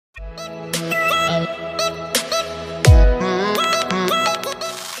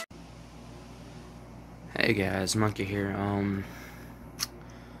Hey guys, Monkey here.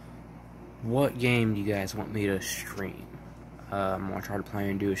 What game do you guys want me to stream? I'm gonna try to plan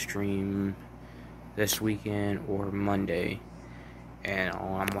and do a stream this weekend or Monday, and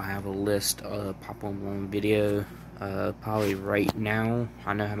I'm gonna have a list pop on one video. Probably right now.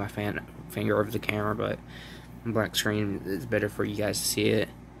 I know I have my finger over the camera, but black screen is better for you guys to see it.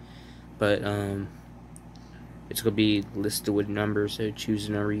 But it's gonna be listed with numbers, so choose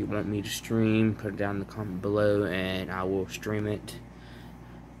the number you want me to stream, put it down in the comment below, and I will stream it.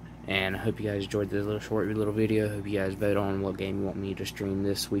 And I hope you guys enjoyed this short video. Hope you guys vote on what game you want me to stream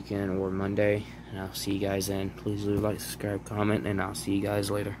this weekend or Monday. And I'll see you guys then. Please leave a like, subscribe, comment, and I'll see you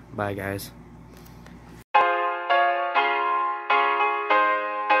guys later. Bye, guys.